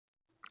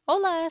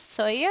Hola,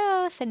 soy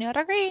yo,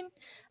 Senora Green.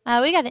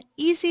 We got an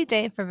easy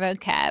day for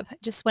vocab.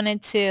 Just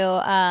wanted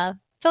to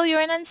fill you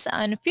in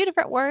on a few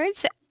different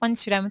words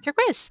once you're done with your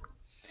quiz.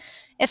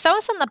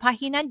 Estamos en la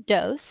página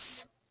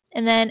dos.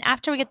 And then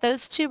after we get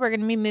those two, we're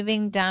going to be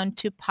moving down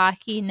to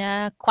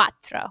página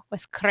cuatro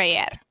with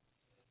creer.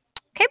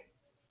 Okay.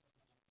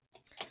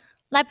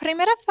 La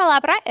primera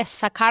palabra es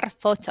sacar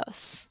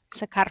fotos.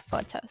 Sacar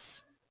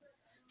fotos.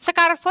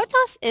 Sacar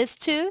fotos is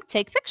to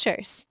take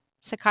pictures.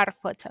 Sacar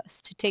fotos,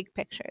 to take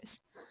pictures.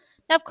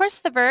 Now, of course,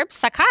 the verb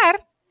sacar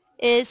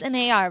is an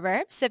AR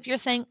verb. So if you're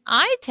saying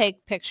I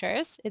take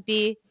pictures, it'd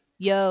be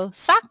yo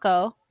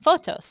saco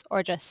fotos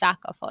or just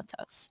saco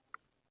fotos.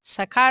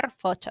 Sacar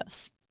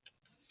fotos.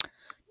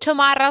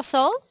 Tomar el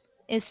sol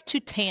is to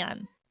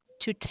tan.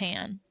 To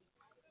tan.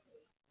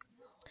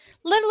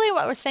 Literally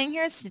what we're saying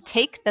here is to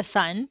take the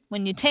sun.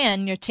 When you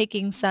tan, you're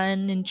taking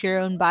sun into your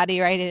own body,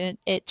 right? And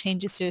it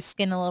changes your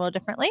skin a little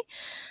differently.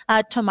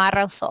 Tomar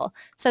el sol.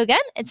 So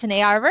again, it's an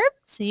AR verb.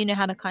 So you know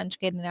how to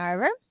conjugate an AR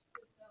verb.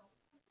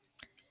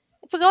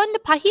 If we go into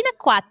página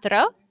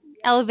 4,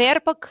 el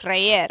verbo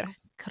creer.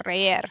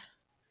 Creer.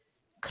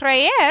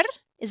 Creer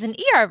is an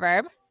ER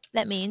verb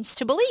that means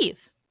to believe.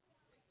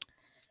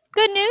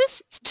 Good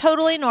news, it's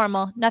totally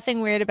normal.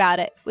 Nothing weird about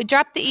it. We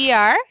drop the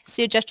ER,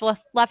 so you're just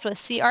left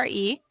with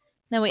CRE.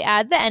 Then we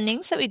add the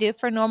endings that we do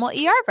for a normal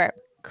ER verb.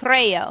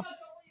 Creo,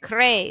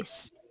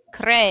 crees,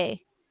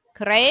 cree,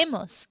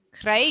 creemos,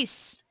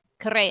 creéis,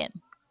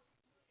 creen.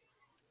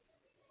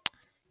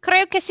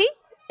 Creo que sí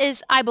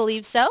is I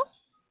believe so.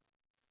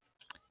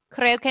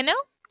 Creo que no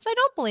is I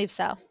don't believe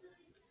so.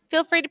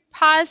 Feel free to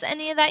pause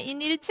any of that you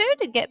needed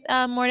to get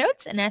more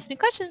notes and ask me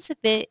questions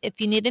if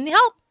you need any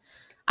help.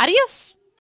 Adios.